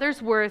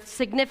others' worth,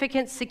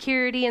 significance,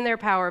 security in their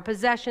power,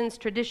 possessions,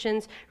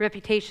 traditions,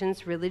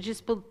 reputations,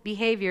 religious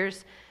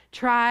behaviors,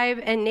 tribe,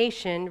 and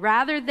nation,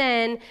 rather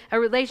than a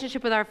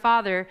relationship with our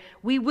Father,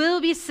 we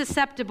will be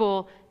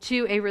susceptible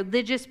to a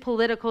religious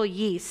political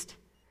yeast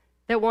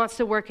that wants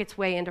to work its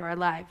way into our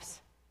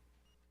lives.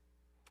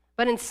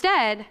 But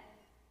instead,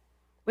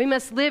 we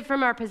must live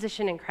from our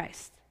position in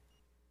Christ.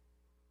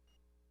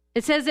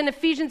 It says in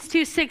Ephesians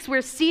 2:6,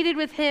 we're seated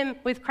with him,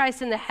 with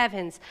Christ in the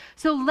heavens.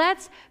 So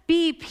let's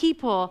be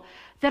people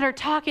that are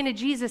talking to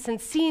Jesus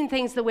and seeing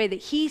things the way that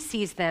he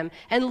sees them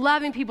and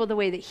loving people the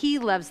way that he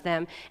loves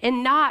them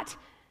and not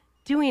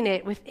doing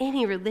it with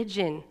any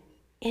religion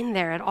in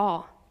there at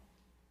all.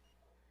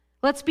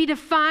 Let's be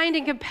defined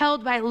and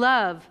compelled by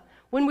love.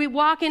 When we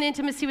walk in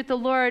intimacy with the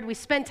Lord, we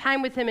spend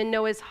time with him and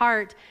know his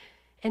heart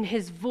and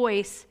his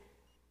voice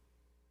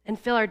and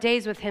fill our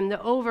days with him.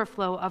 The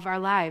overflow of our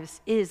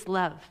lives is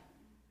love.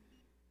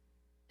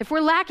 If we're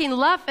lacking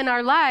love in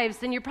our lives,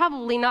 then you're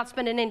probably not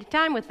spending any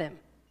time with him.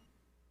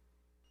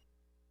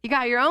 You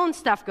got your own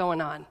stuff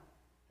going on,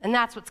 and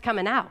that's what's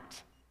coming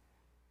out.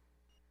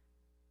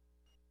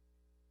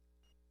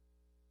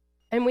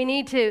 And we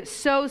need to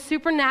sow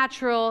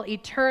supernatural,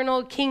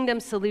 eternal kingdom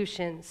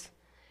solutions.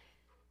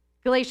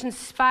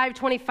 Galatians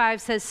 5:25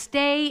 says,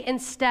 stay in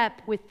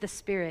step with the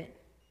Spirit.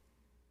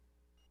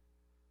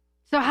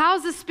 So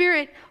how's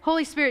the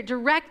Holy Spirit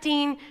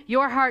directing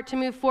your heart to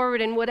move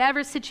forward in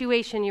whatever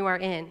situation you are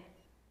in?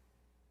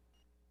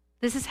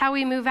 This is how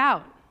we move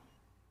out.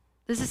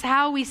 This is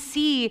how we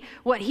see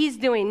what he's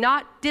doing,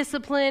 not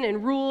discipline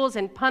and rules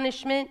and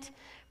punishment,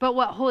 but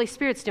what Holy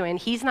Spirit's doing.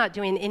 He's not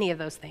doing any of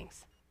those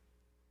things.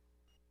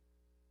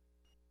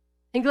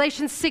 In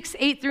Galatians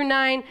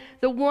 6:8-9,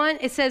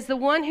 it says, the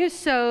one who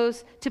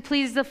sows to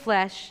please the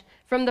flesh,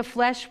 from the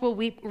flesh will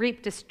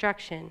reap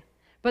destruction.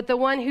 But the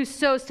one who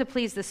sows to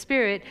please the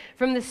Spirit,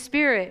 from the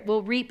Spirit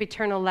will reap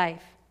eternal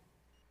life.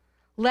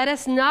 Let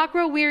us not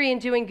grow weary in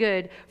doing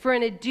good, for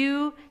in a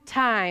due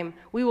time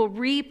we will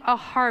reap a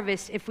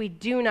harvest if we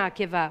do not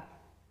give up.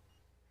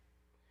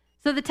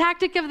 So the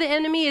tactic of the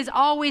enemy is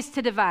always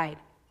to divide,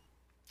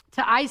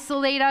 to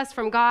isolate us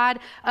from God,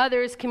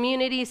 others,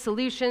 community,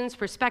 solutions,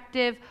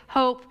 perspective,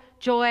 hope,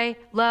 joy,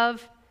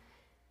 love.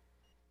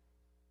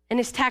 And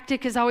his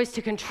tactic is always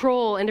to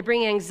control and to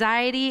bring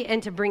anxiety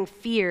and to bring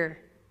fear.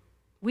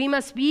 We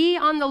must be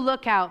on the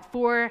lookout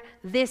for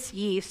this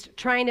yeast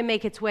trying to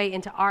make its way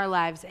into our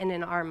lives and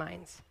in our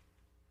minds.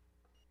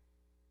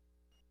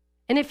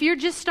 And if you're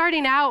just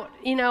starting out,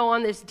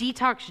 on this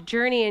detox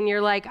journey and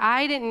you're like,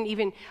 I've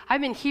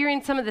been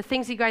hearing some of the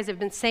things you guys have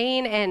been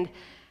saying, and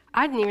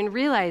I didn't even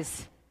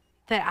realize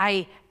that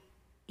I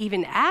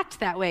even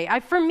act that way.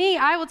 For me,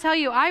 I will tell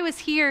you, I was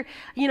here,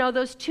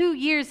 those 2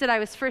 years that I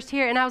was first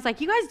here, and I was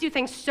like, you guys do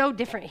things so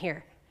different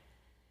here.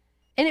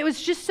 And it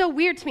was just so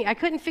weird to me. I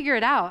couldn't figure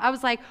it out. I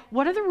was like,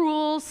 what are the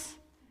rules?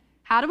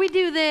 How do we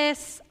do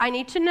this? I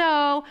need to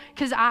know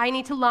because I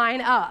need to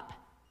line up.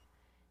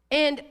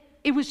 And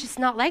it was just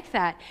not like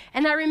that.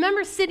 And I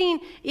remember sitting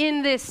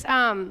in this,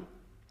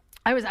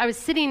 I was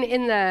sitting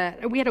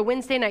we had a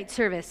Wednesday night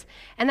service,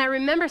 and I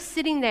remember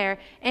sitting there,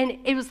 and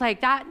it was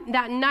like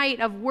that night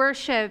of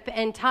worship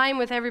and time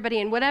with everybody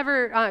and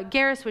whatever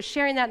Garris was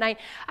sharing that night,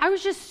 I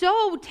was just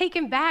so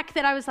taken back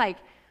that I was like,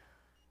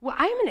 well,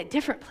 I'm in a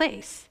different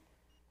place.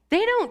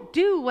 They don't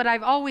do what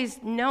I've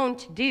always known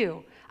to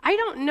do. I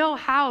don't know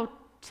how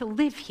to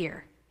live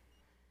here.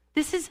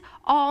 This is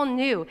all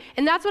new.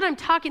 And that's what I'm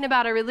talking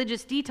about a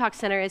religious detox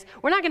center is.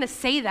 We're not going to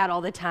say that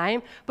all the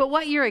time, but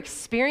what you're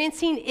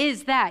experiencing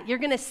is that. You're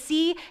going to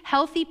see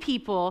healthy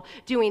people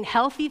doing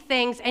healthy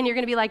things, and you're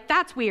going to be like,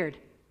 that's weird.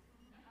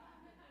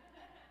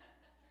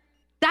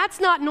 That's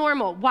not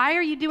normal. Why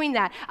are you doing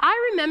that?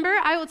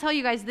 I will tell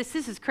you guys this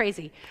is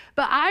crazy,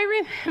 but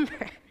I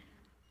remember,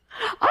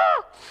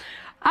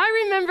 I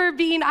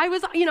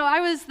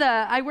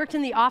worked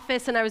in the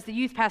office and I was the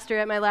youth pastor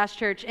at my last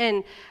church.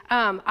 And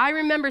I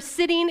remember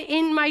sitting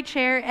in my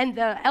chair and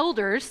the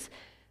elders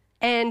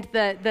and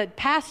the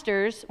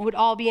pastors would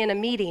all be in a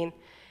meeting.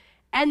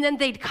 And then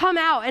they'd come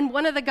out and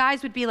one of the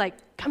guys would be like,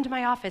 come to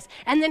my office.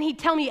 And then he'd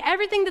tell me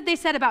everything that they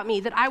said about me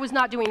that I was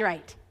not doing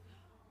right.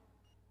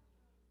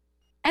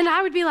 And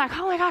I would be like,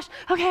 oh my gosh,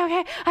 okay,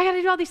 I got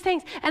to do all these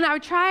things. And I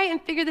would try and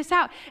figure this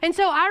out. And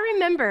so I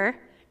remember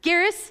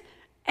Garris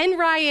and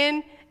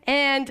Ryan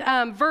and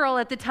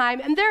Verl at the time,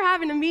 and they're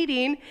having a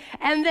meeting,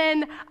 and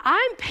then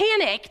I'm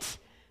panicked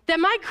that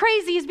my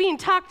crazy is being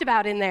talked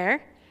about in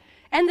there,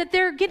 and that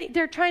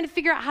they're trying to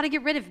figure out how to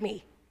get rid of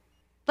me.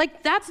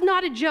 Like, that's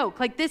not a joke.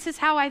 Like, this is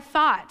how I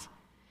thought.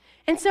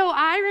 And so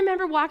I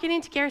remember walking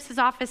into Garris's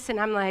office, and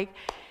I'm like,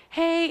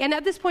 hey, and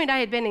at this point I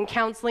had been in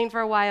counseling for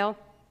a while,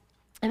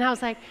 and I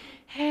was like,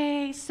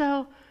 hey,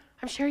 so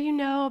I'm sure you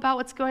know about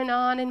what's going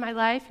on in my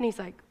life. And he's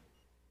like,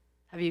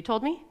 have you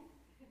told me?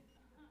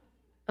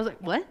 I was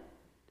like, what?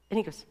 And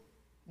he goes,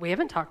 we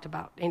haven't talked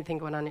about anything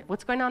going on.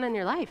 What's going on in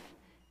your life?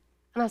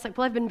 And I was like,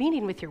 well, I've been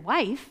meeting with your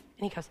wife.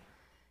 And he goes, do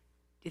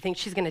you think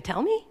she's going to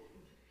tell me?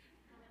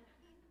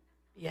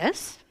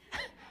 Yes.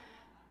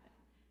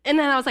 And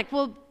then I was like,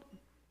 well,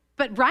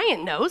 but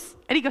Ryan knows.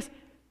 And he goes,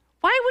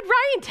 why would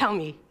Ryan tell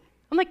me?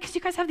 I'm like, because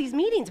you guys have these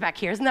meetings back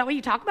here. Isn't that what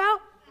you talk about?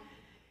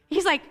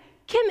 He's like,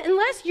 Kim,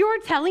 unless you're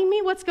telling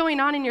me what's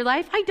going on in your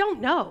life, I don't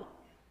know.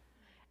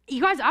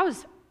 You guys, I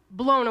was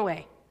blown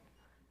away.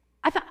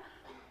 I thought,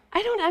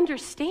 I don't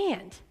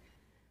understand.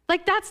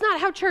 Like, that's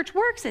not how church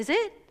works, is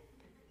it?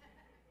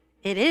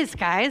 It is,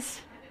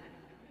 guys.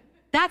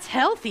 That's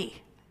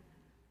healthy.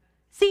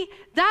 See,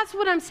 that's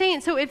what I'm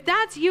saying. So if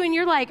that's you and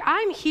you're like,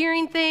 I'm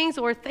hearing things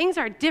or things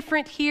are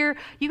different here,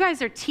 you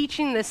guys are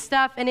teaching this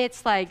stuff and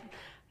it's like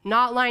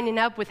not lining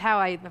up with how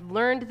I've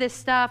learned this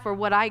stuff or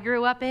what I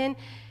grew up in,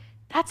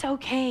 that's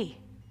okay.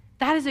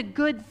 That is a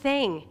good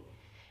thing.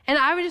 And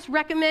I would just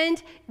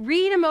recommend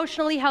read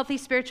Emotionally Healthy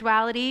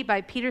Spirituality by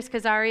Peter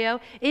Scazzaro.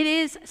 It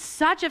is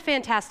such a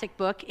fantastic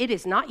book. It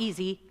is not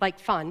easy, like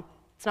fun.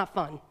 It's not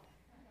fun.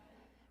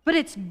 But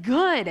it's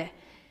good.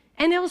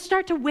 And it'll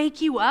start to wake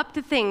you up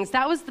to things.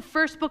 That was the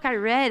first book I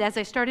read as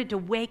I started to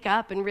wake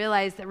up and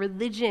realize that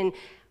religion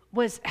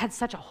had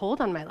such a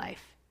hold on my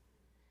life.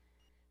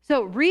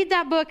 So read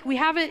that book. We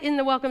have it in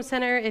the Welcome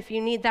Center if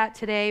you need that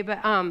today.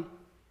 But all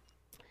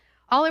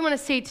I want to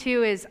say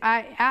too is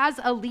as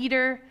a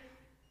leader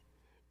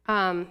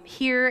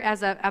here,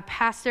 as a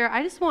pastor,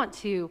 I just want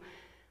to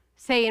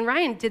say, and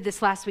Ryan did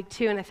this last week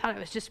too, and I thought it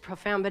was just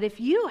profound, but if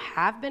you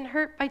have been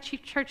hurt by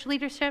church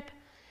leadership,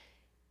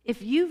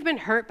 if you've been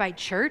hurt by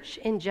church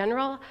in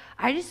general,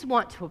 I just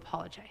want to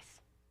apologize.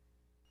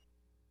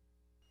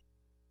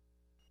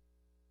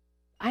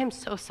 I am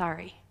so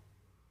sorry.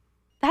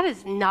 That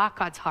is not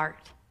God's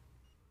heart.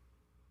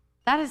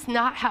 That is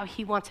not how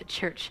he wants a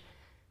church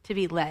to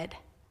be led,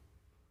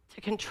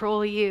 to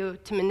control you,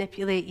 to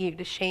manipulate you,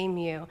 to shame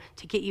you,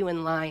 to get you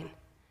in line.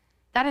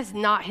 That is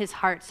not his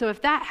heart. So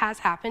if that has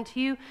happened to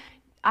you,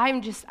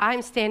 I'm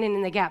standing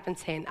in the gap and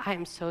saying, I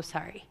am so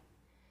sorry.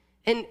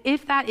 And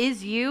if that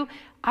is you,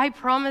 I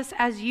promise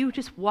as you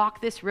just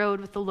walk this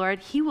road with the Lord,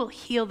 he will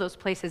heal those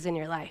places in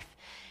your life.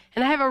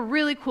 And I have a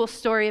really cool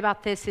story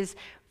about this is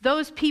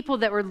those people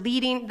that were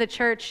leading the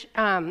church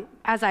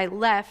as I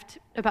left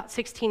about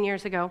 16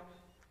 years ago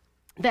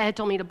that had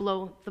told me to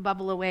blow the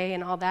bubble away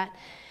and all that,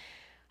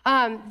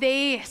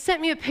 they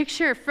sent me a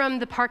picture from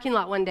the parking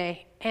lot one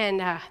day.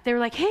 And they were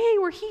like, hey,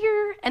 we're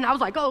here. And I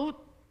was like, oh,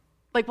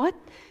 like what?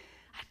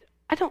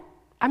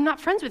 I'm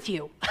not friends with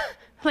you.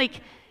 Like,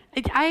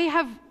 I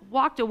have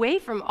walked away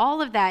from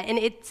all of that, and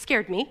it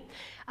scared me.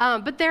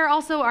 But they're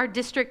also our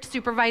district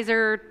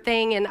supervisor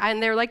thing,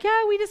 and they're like,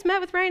 yeah, we just met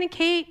with Ryan and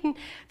Kate, and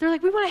they're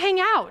like, we want to hang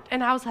out.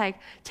 And I was like,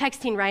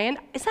 texting Ryan,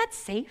 is that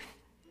safe?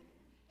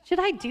 Should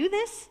I do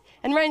this?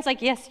 And Ryan's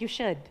like, yes, you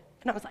should.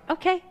 And I was like,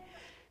 okay.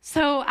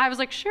 So I was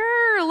like,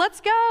 sure, let's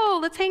go,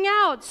 let's hang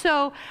out.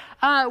 So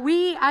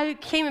I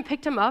came and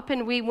picked him up,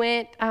 and we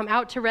went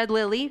out to Red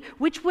Lily,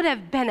 which would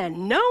have been a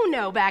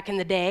no-no back in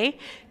the day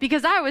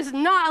because I was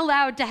not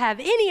allowed to have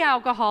any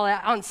alcohol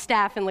on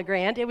staff in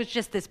LeGrand. It was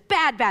just this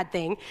bad, bad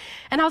thing.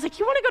 And I was like,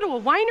 you want to go to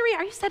a winery?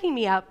 Are you setting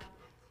me up?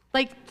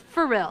 Like,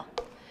 for real.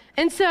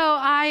 And so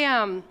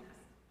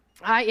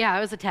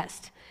it was a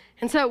test.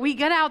 And so we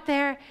get out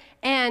there,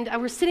 and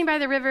we're sitting by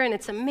the river, and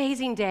it's an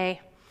amazing day.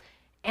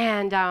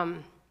 And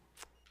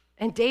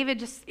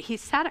David he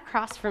sat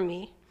across from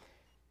me.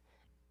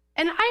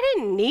 And I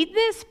didn't need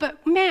this,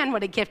 but man,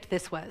 what a gift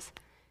this was.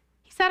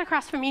 He sat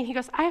across from me and he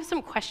goes, I have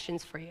some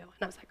questions for you.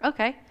 And I was like,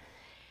 okay.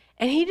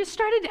 And he just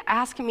started to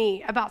ask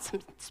me about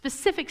some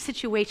specific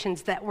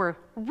situations that were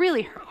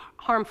really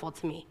harmful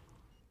to me.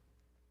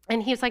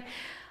 And he was like,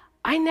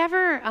 I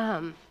never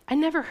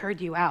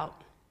heard you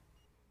out.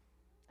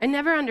 I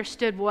never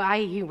understood why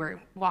you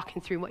were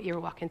walking through what you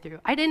were walking through.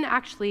 I didn't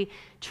actually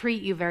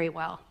treat you very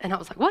well. And I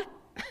was like, what?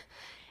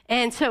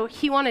 And so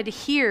he wanted to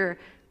hear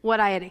what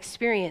I had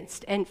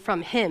experienced and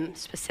from him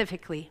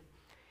specifically.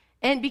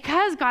 And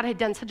because God had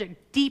done such a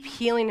deep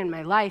healing in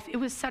my life, it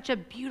was such a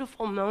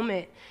beautiful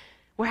moment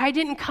where I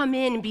didn't come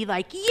in and be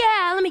like,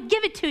 yeah, let me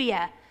give it to you.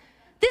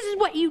 This is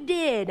what you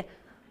did.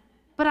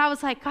 But I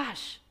was like,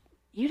 gosh,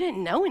 you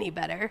didn't know any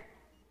better.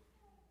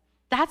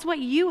 That's what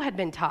you had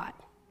been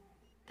taught.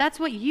 That's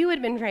what you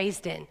had been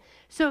raised in.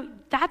 So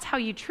that's how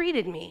you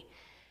treated me.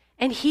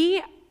 And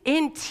he,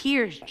 in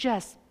tears,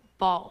 just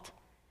bawled.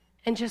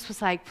 And just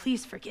was like,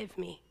 please forgive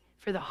me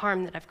for the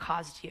harm that I've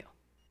caused you.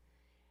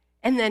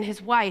 And then his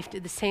wife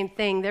did the same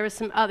thing. There was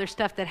some other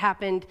stuff that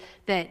happened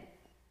that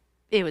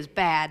it was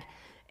bad.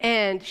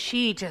 And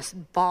she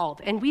just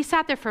bawled. And we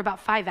sat there for about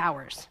 5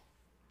 hours.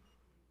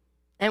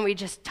 And we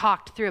just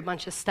talked through a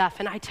bunch of stuff.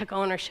 And I took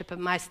ownership of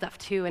my stuff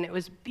too. And it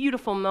was a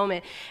beautiful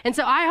moment. And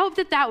so I hope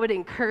that would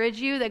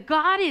encourage you that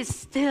God is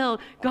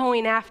still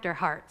going after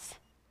hearts.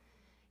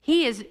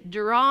 He is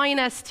drawing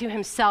us to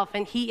himself,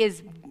 and he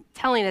is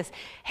telling us,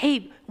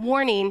 hey,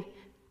 warning,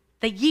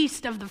 the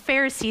yeast of the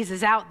Pharisees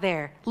is out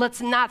there. Let's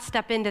not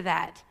step into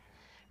that,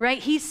 right?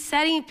 He's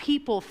setting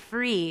people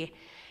free.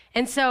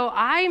 And so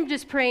I'm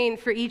just praying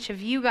for each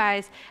of you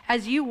guys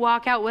as you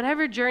walk out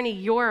whatever journey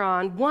you're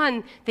on,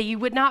 one, that you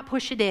would not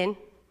push it in,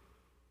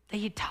 that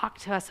you'd talk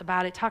to us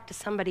about it, talk to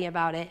somebody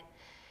about it,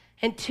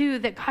 and two,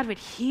 that God would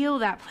heal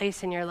that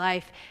place in your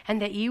life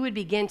and that you would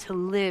begin to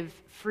live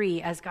free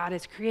as God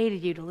has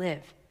created you to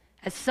live,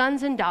 as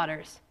sons and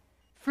daughters,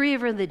 free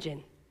of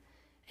religion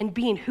and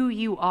being who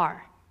you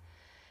are.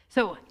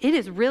 So it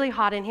is really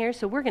hot in here,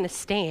 so we're going to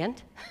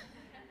stand.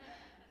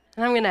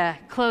 And I'm going to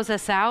close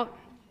us out.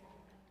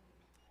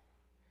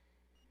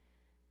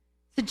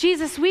 So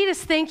Jesus, we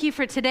just thank you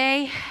for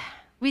today.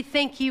 We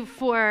thank you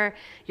for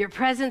your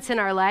presence in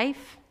our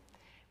life.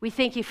 We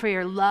thank you for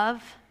your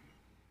love.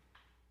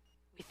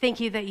 We thank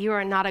you that you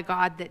are not a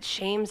God that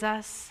shames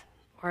us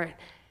or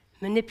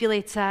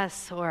manipulates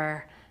us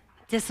or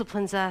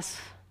disciplines us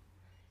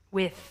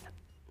with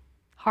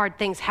hard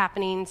things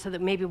happening so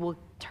that maybe we'll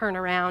turn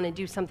around and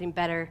do something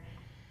better.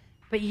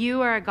 But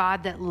you are a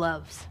God that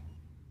loves.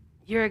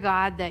 You're a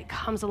God that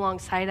comes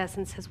alongside us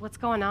and says, what's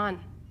going on?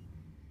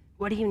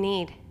 What do you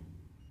need?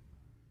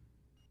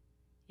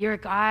 You're a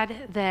God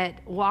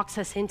that walks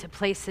us into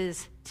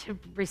places to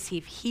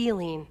receive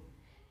healing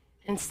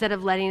instead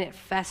of letting it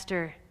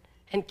fester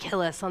and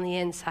kill us on the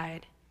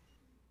inside.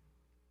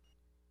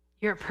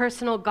 You're a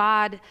personal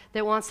God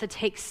that wants to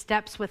take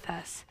steps with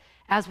us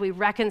as we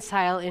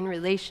reconcile in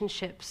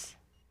relationships,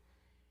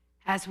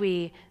 as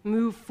we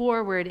move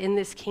forward in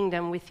this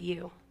kingdom with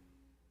you.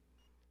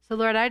 So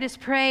Lord, I just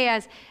pray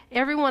as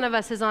every one of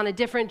us is on a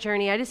different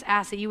journey, I just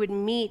ask that you would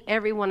meet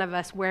every one of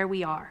us where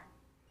we are,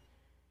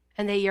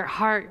 and that your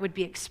heart would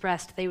be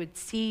expressed. They would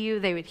see you,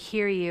 they would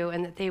hear you,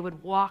 and that they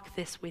would walk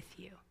this with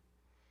you.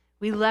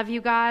 We love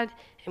you, God,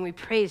 and we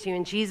praise you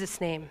in Jesus'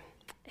 name.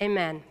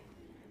 Amen.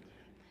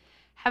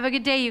 Have a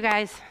good day, you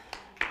guys.